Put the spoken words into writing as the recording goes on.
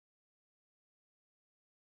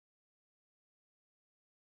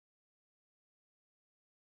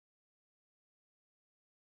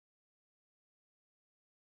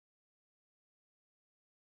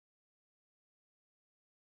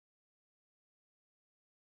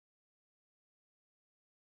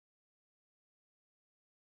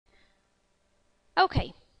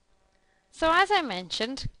Okay, so as I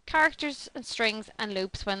mentioned, characters and strings and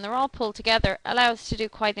loops, when they're all pulled together, allow us to do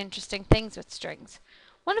quite interesting things with strings.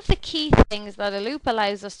 One of the key things that a loop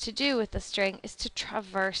allows us to do with the string is to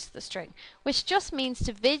traverse the string, which just means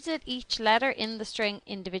to visit each letter in the string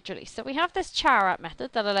individually. So we have this char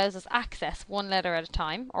method that allows us access one letter at a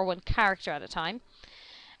time, or one character at a time.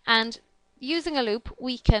 And using a loop,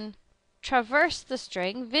 we can traverse the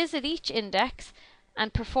string, visit each index,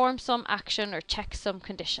 and perform some action or check some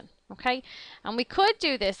condition. Okay? And we could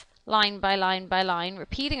do this line by line by line,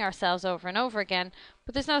 repeating ourselves over and over again,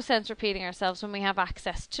 but there's no sense repeating ourselves when we have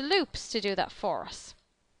access to loops to do that for us.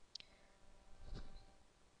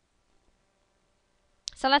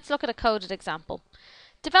 So let's look at a coded example.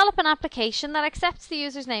 Develop an application that accepts the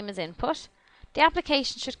user's name as input. The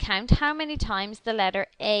application should count how many times the letter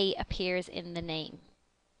A appears in the name.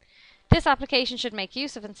 This application should make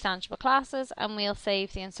use of instantiable classes, and we'll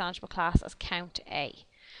save the instantiable class as count A.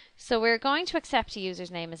 So we're going to accept a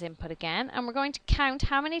user's name as input again, and we're going to count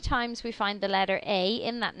how many times we find the letter A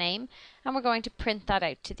in that name, and we're going to print that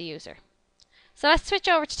out to the user. So let's switch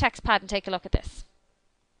over to TextPad and take a look at this.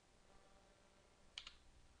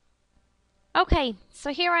 Okay,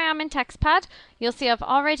 so here I am in TextPad. You'll see I've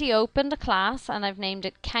already opened a class and I've named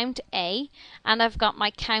it Count A, and I've got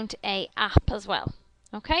my Count A app as well.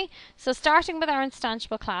 Okay, so starting with our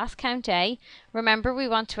instantiable class, Count A, remember we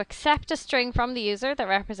want to accept a string from the user that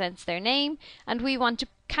represents their name, and we want to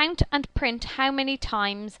count and print how many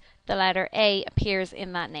times the letter A appears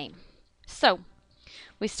in that name. So,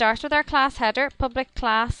 we start with our class header, public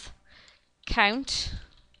class Count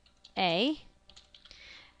A.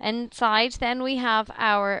 Inside then we have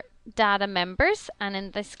our data members, and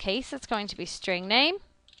in this case it's going to be string name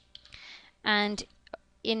and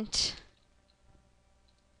int,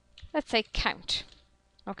 let's say count.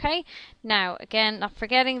 Okay, now again, not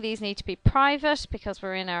forgetting these need to be private because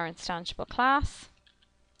we're in our instantiable class.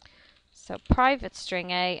 So private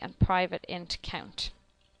string A and private int count.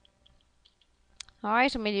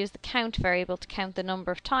 Alright, and we'll use the count variable to count the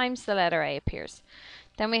number of times the letter A appears.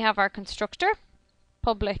 Then we have our constructor,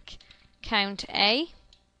 public count A.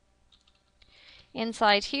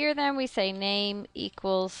 Inside here then we say name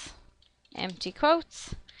equals empty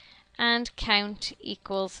quotes and count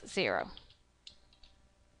equals 0.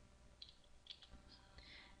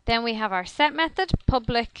 Then we have our set method,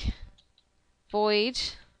 public void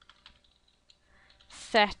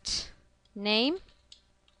set name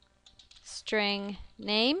string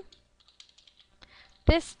name.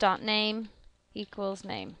 This dot name equals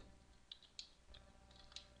name.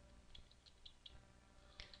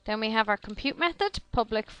 Then we have our compute method,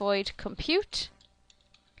 public void compute.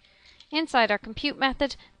 Inside our compute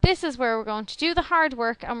method, this is where we're going to do the hard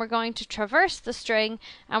work, and we're going to traverse the string,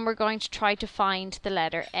 and we're going to try to find the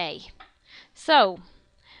letter A. So,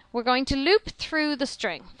 we're going to loop through the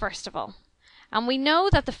string, first of all. And we know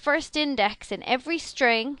that the first index in every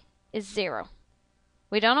string is 0.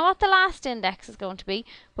 We don't know what the last index is going to be,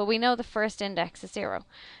 but we know the first index is 0.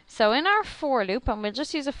 So in our for loop, and we'll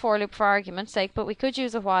just use a for loop for argument's sake, but we could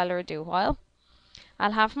use a while or a do while,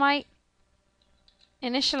 I'll have my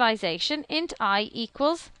initialization int I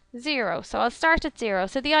equals 0. So I'll start at 0.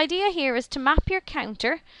 So the idea here is to map your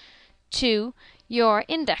counter to your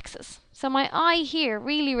indexes. So my I here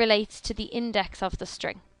really relates to the index of the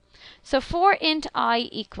string. So for int I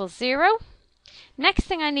equals 0, next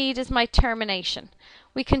thing I need is my termination.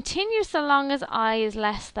 We continue so long as I is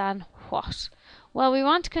less than what? Well, we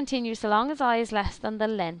want to continue so long as I is less than the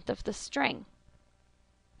length of the string.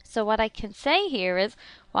 So what I can say here is,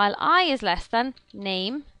 while I is less than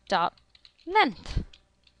name dot length.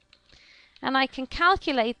 And I can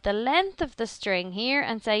calculate the length of the string here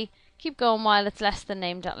and say, keep going while it's less than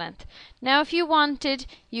name dot length. Now if you wanted,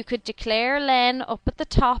 you could declare len up at the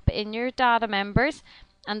top in your data members,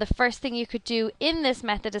 and the first thing you could do in this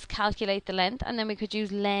method is calculate the length, and then we could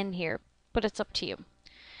use len here, but it's up to you.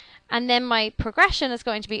 And then my progression is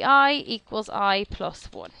going to be I equals I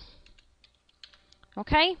plus 1.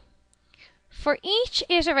 Okay? For each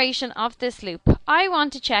iteration of this loop, I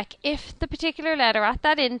want to check if the particular letter at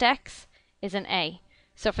that index is an A.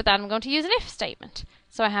 So for that I'm going to use an if statement.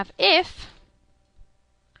 So I have if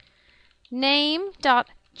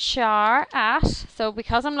name.char at, so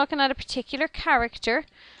because I'm looking at a particular character,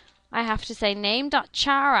 I have to say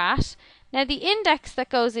name.char at. Now the index that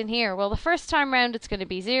goes in here, well, the first time round it's going to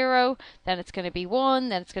be 0, then it's going to be 1,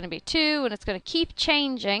 then it's going to be 2, and it's going to keep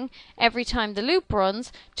changing every time the loop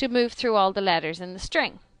runs to move through all the letters in the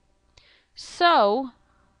string. So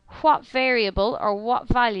what variable or what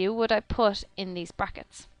value would I put in these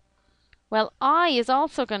brackets? Well, I is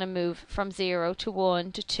also going to move from 0 to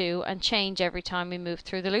 1 to 2 and change every time we move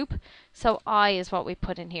through the loop. So I is what we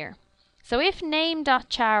put in here. So if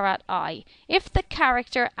name.char at I, if the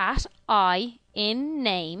character at I in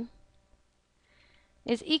name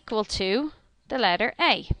is equal to the letter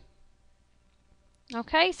A.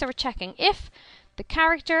 Okay, so we're checking if the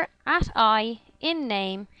character at I in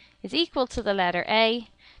name is equal to the letter A.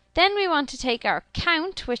 Then we want to take our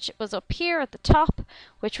count, which was up here at the top,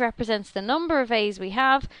 which represents the number of A's we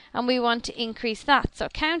have, and we want to increase that. So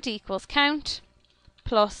count equals count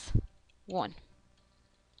plus 1.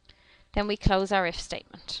 Then we close our if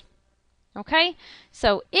statement. Okay,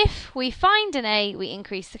 so if we find an A, we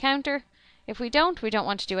increase the counter. If we don't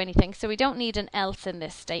want to do anything, so we don't need an else in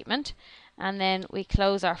this statement. And then we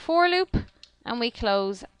close our for loop, and we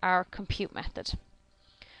close our compute method.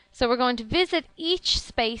 So we're going to visit each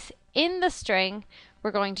space in the string.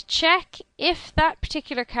 We're going to check if that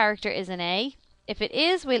particular character is an A. If it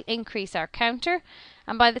is, we'll increase our counter.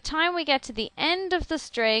 And by the time we get to the end of the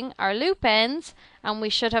string, our loop ends, and we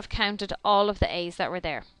should have counted all of the A's that were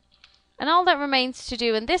there. And all that remains to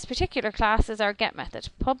do in this particular class is our get method.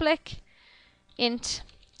 Public int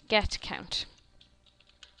get count.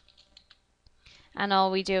 And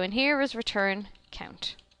all we do in here is return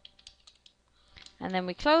count. And then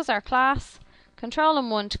we close our class, Control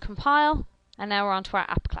and 1 to compile, and now we're on to our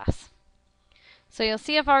app class. So you'll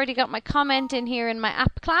see I've already got my comment in here in my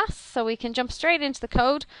app class, so we can jump straight into the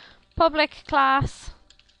code. Public class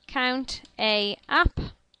count a app,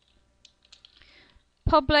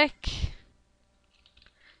 public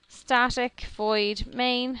static void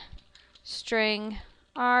main string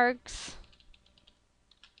args.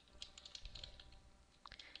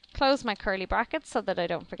 Close my curly brackets so that I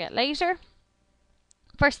don't forget later.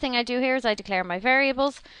 First thing I do here is I declare my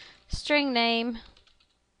variables, string name,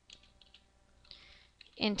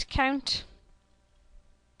 int count,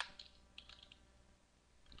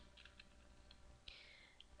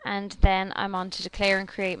 and then I'm on to declare and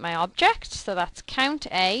create my object. So that's count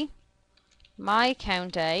A, my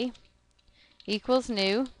count A, equals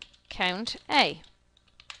new count A.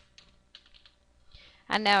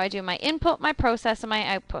 And now I do my input, my process, and my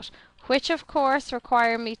output, which of course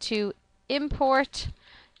require me to import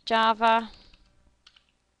Java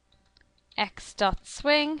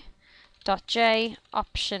x.swing.j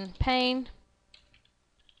option pane.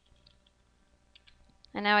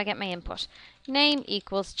 And now I get my input. Name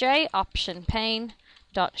equals j option pane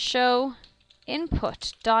dot show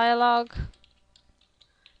input dialog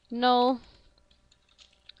null.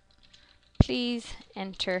 Please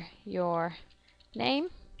enter your name.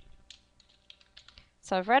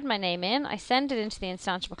 So I've read my name in. I send it into the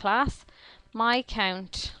instantiable class. My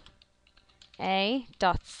count a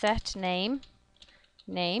dot set name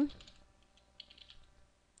name.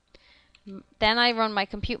 Then I run my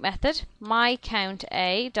compute method. My count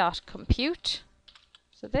a dot compute.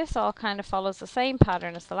 So this all kind of follows the same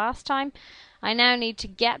pattern as the last time. I now need to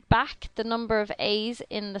get back the number of A's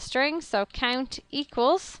in the string. So count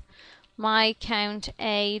equals my count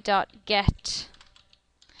a dot get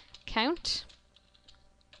count.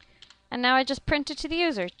 And now I just print it to the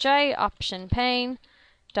user. J option pane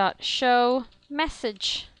dot show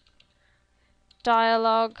message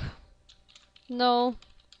dialog null.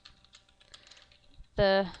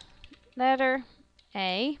 The letter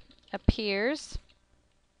A appears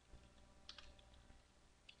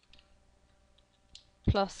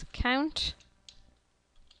plus count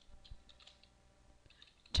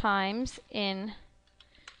times in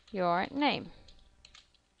your name.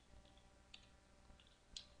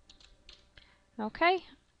 Okay,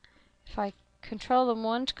 if I Control and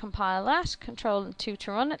 1 to compile that, Control and 2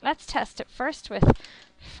 to run it. Let's test it first with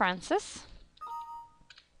Francis.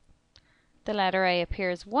 The letter A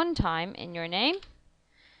appears one time in your name.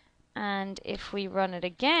 And if we run it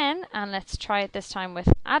again, and let's try it this time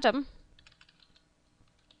with Adam,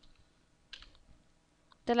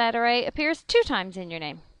 the letter A appears 2 times in your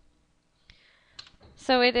name.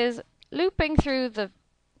 So it is looping through the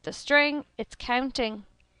string, it's counting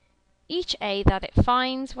each A that it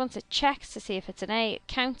finds. Once it checks to see if it's an A, it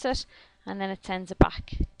counts it, and then it sends it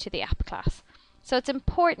back to the app class. So it's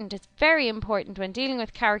important, it's very important when dealing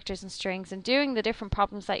with characters and strings and doing the different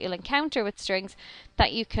problems that you'll encounter with strings,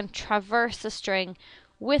 that you can traverse a string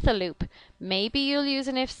with a loop. Maybe you'll use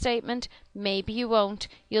an if statement, maybe you won't.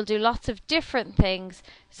 You'll do lots of different things.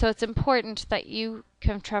 So it's important that you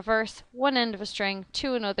can traverse one end of a string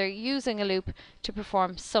to another using a loop to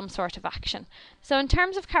perform some sort of action. So in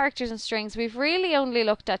terms of characters and strings, we've really only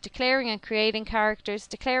looked at declaring and creating characters,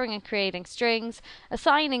 declaring and creating strings,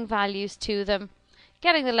 assigning values to them,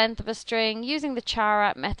 getting the length of a string, using the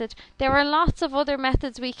char method. There are lots of other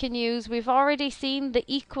methods we can use. We've already seen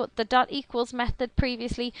the dot equals method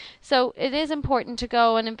previously, so it is important to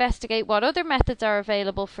go and investigate what other methods are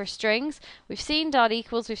available for strings. We've seen dot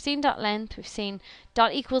equals, we've seen dot length, we've seen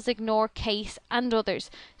dot equals ignore, case, and others.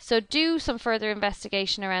 So do some further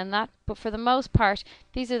investigation around that, but for the most part,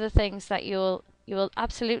 these are the things that you will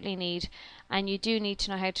absolutely need, and you do need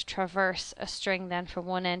to know how to traverse a string then from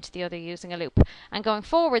one end to the other using a loop. And going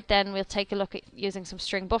forward then, we'll take a look at using some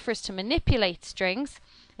string buffers to manipulate strings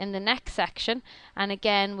in the next section, and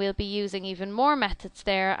again we'll be using even more methods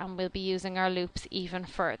there, and we'll be using our loops even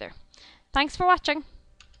further. Thanks for watching.